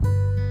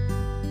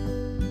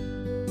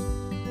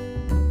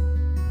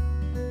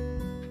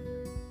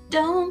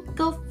Don't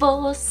go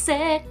for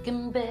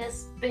second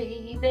best,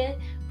 baby.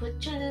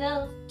 Put your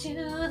love to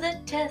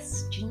the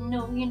test. You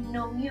know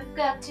you've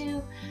got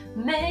to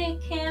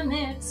make him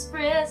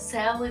express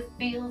how it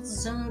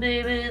feels. And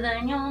baby,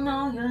 then you'll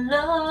know your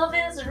love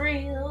is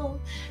real.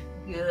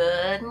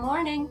 Good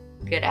morning,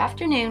 good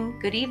afternoon,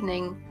 good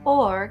evening,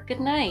 or good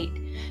night,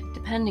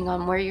 depending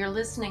on where you're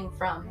listening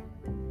from.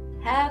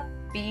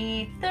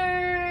 Happy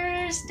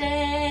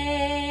Thursday!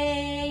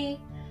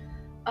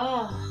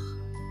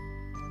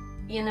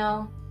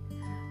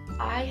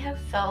 I have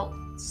felt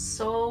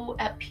so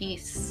at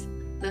peace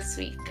this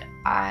week.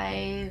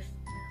 I've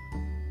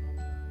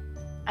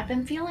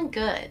been feeling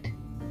good.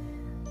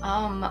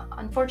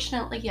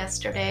 Unfortunately,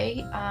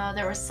 yesterday,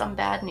 there was some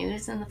bad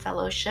news in the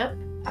fellowship.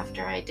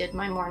 After I did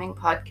my morning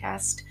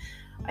podcast,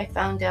 I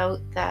found out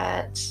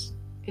that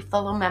a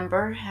fellow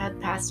member had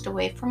passed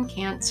away from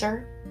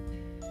cancer.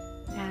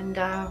 And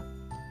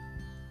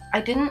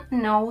I didn't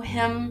know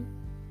him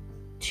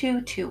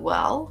too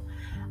well,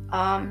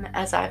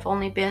 as I've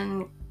only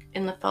been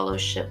in the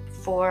fellowship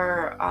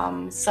for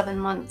 7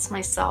 months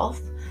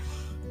myself.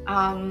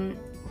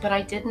 But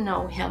I did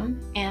know him,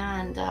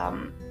 and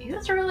he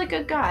was a really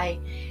good guy.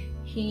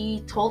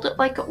 He told it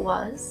like it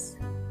was.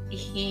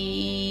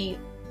 He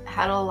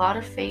had a lot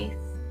of faith.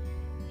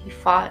 He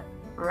fought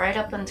right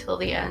up until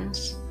the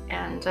end,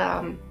 and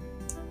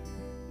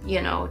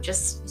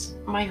just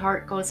my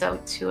heart goes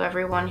out to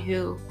everyone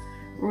who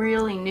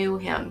really knew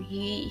him.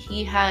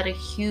 He had a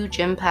huge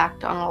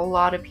impact on a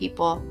lot of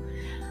people.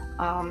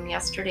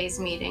 Yesterday's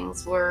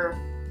meetings were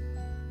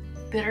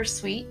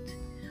bittersweet.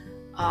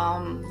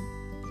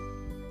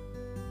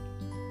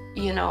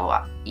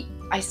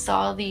 I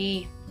saw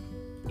the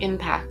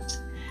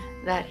impact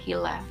that he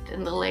left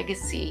and the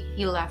legacy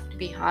he left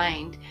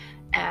behind,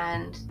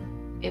 and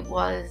it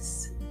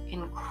was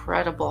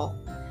incredible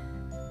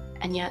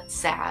and yet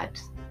sad.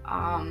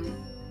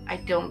 I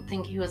don't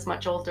think he was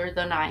much older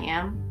than I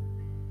am.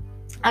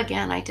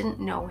 Again, I didn't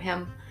know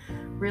him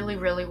really,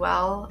 really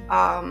well,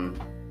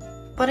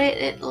 but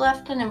it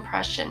left an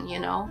impression.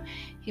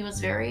 He was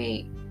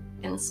very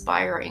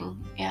inspiring,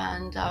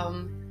 and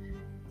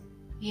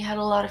he had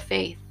a lot of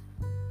faith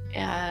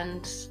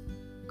and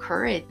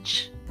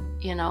courage,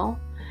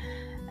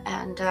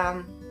 and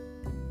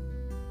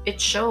it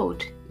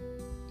showed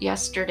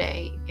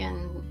yesterday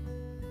in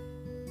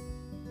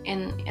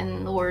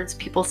the words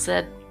people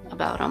said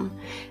about him,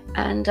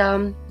 and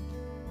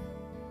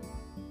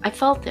I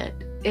felt it.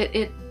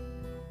 It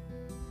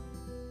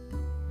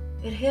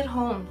hit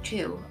home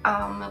too.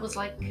 It was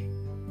like,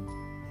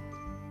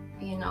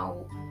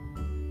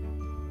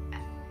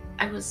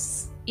 I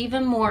was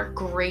even more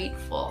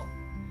grateful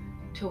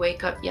to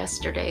wake up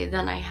yesterday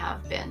than I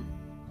have been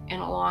in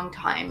a long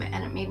time,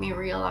 and it made me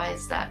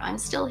realize that I'm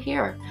still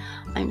here.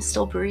 I'm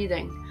still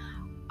breathing.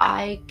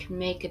 I can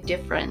make a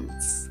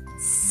difference.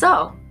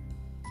 So,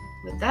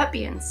 with that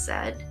being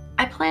said,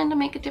 I plan to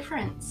make a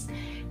difference,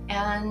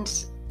 and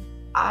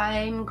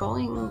I'm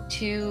going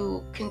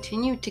to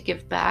continue to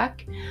give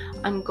back.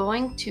 I'm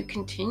going to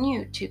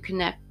continue to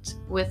connect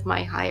with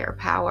my higher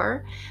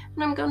power,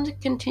 and I'm going to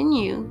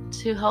continue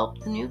to help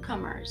the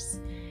newcomers.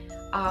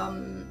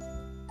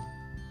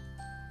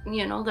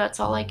 That's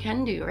all I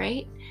can do,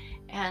 right?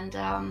 And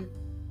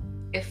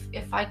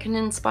if I can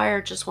inspire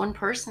just one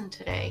person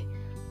today,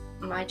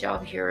 my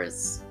job here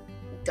is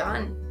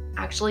done.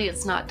 Actually,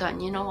 it's not done.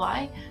 You know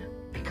why?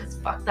 Because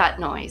fuck that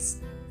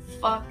noise.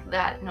 Fuck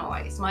that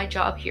noise. My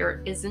job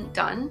here isn't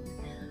done.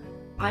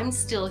 I'm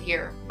still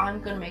here.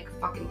 I'm gonna make a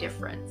fucking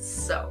difference.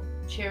 So,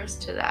 cheers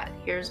to that.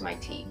 Here's my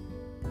tea.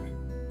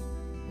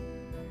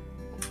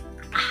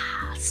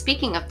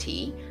 Speaking of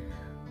tea,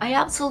 I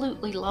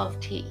absolutely love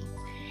tea.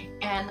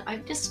 And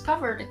I've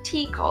discovered a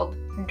tea called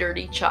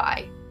Dirty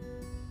Chai.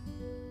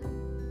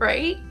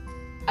 Right?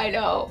 I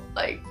know.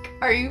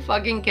 Are you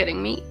fucking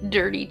kidding me?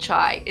 Dirty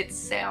Chai. It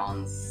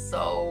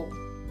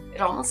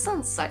almost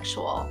sounds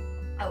sexual.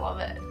 I love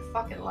it.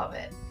 Fucking love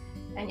it.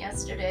 And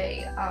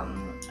yesterday,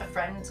 a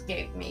friend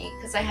gave me,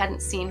 because I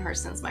hadn't seen her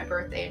since my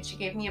birthday, and she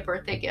gave me a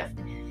birthday gift,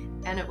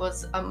 and it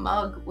was a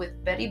mug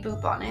with Betty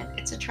Boop on it.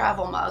 It's a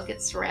travel mug.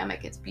 It's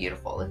ceramic. It's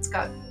beautiful. It's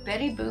got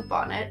Betty Boop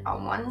on it.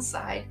 On one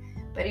side,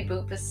 Betty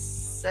Boop is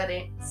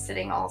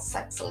sitting all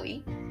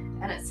sexily,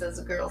 and it says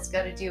a girl's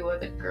gotta do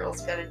what a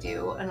girl's gotta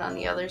do, and on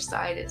the other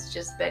side, it's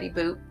just Betty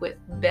Boop with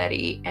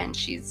Betty, and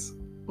she's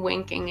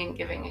winking and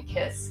giving a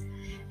kiss.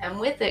 And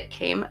with it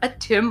came a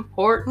Tim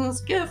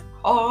Hortons gift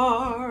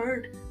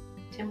card.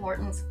 Tim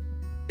Hortons,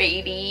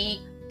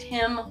 baby.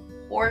 Tim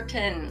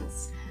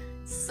Hortons.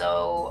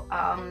 So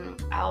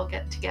I'll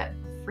get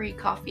free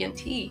coffee and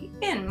tea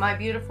in my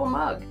beautiful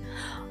mug.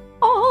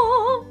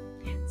 Oh!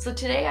 So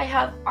today I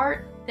have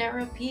art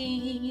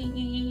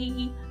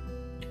therapy.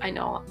 I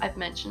know I've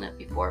mentioned it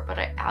before, but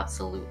I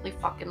absolutely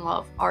fucking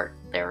love art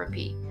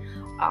therapy.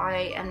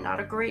 I am not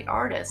a great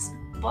artist,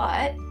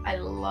 but I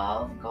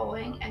love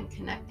going and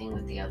connecting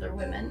with the other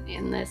women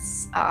in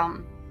this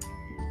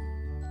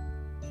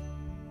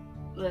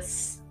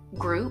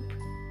group,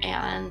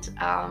 and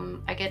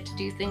I get to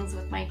do things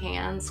with my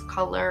hands,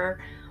 color,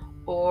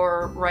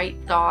 or write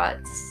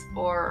thoughts,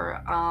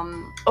 or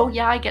oh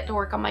yeah, I get to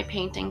work on my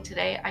painting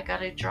today. I got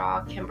to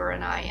draw Kimber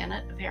and I in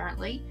it,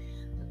 apparently,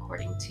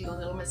 according to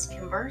Little Miss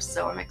Kimber,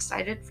 so I'm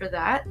excited for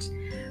that.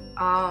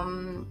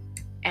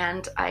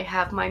 And I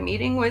have my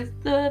meeting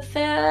with the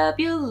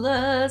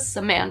fabulous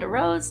Amanda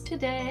Rose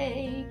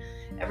today,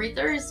 every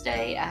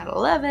Thursday at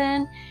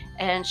 11,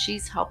 and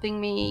she's helping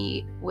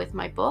me with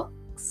my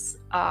books,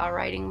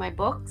 writing my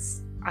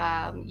books.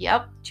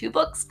 Yep, 2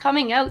 books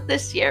coming out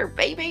this year,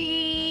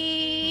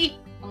 baby!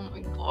 Oh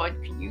my god,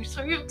 can you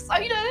so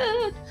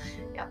excited?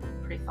 Yeah,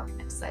 I'm pretty fucking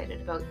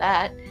excited about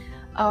that.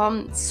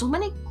 So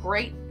many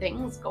great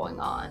things going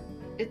on.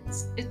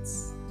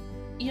 It's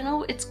you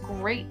know, it's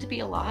great to be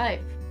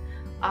alive.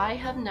 I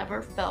have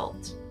never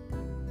felt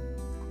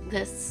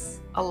this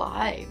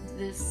alive,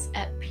 this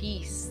at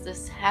peace,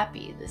 this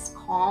happy, this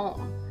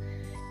calm.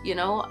 You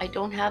know, I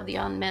don't have the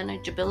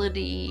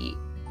unmanageability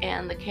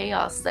and the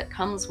chaos that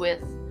comes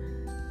with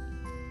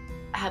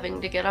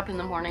having to get up in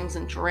the mornings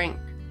and drink,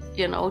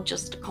 you know,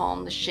 just to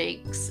calm the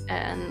shakes.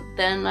 And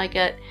then I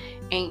get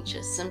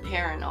anxious and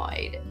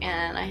paranoid,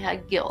 and I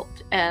had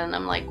guilt, and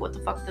I'm like, what the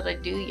fuck did I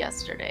do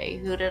yesterday?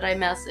 Who did I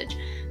message?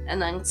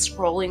 And then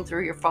scrolling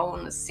through your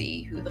phone to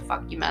see who the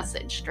fuck you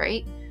messaged,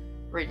 right?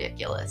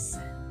 Ridiculous.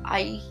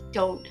 I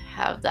don't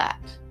have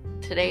that.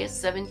 Today is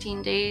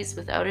 17 days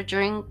without a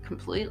drink,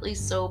 completely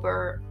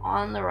sober,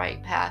 on the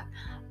right path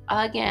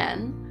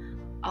again.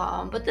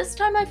 But this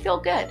time I feel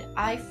good.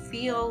 I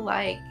feel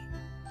like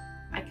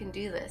I can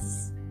do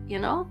this, you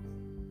know?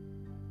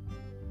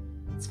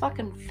 It's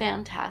fucking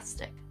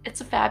fantastic.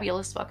 It's a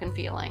fabulous fucking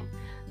feeling,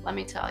 let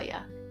me tell you.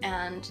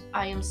 And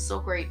I am so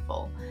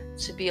grateful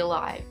to be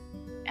alive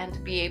and to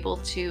be able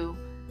to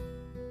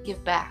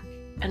give back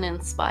and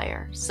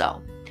inspire.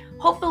 So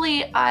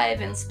hopefully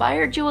I've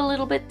inspired you a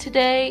little bit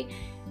today.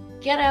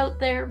 Get out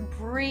there,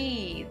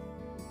 breathe,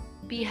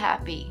 be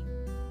happy.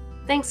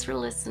 Thanks for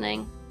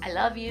listening. I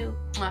love you.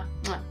 Mwah,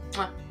 mwah,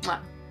 mwah, mwah.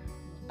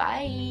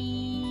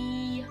 Bye.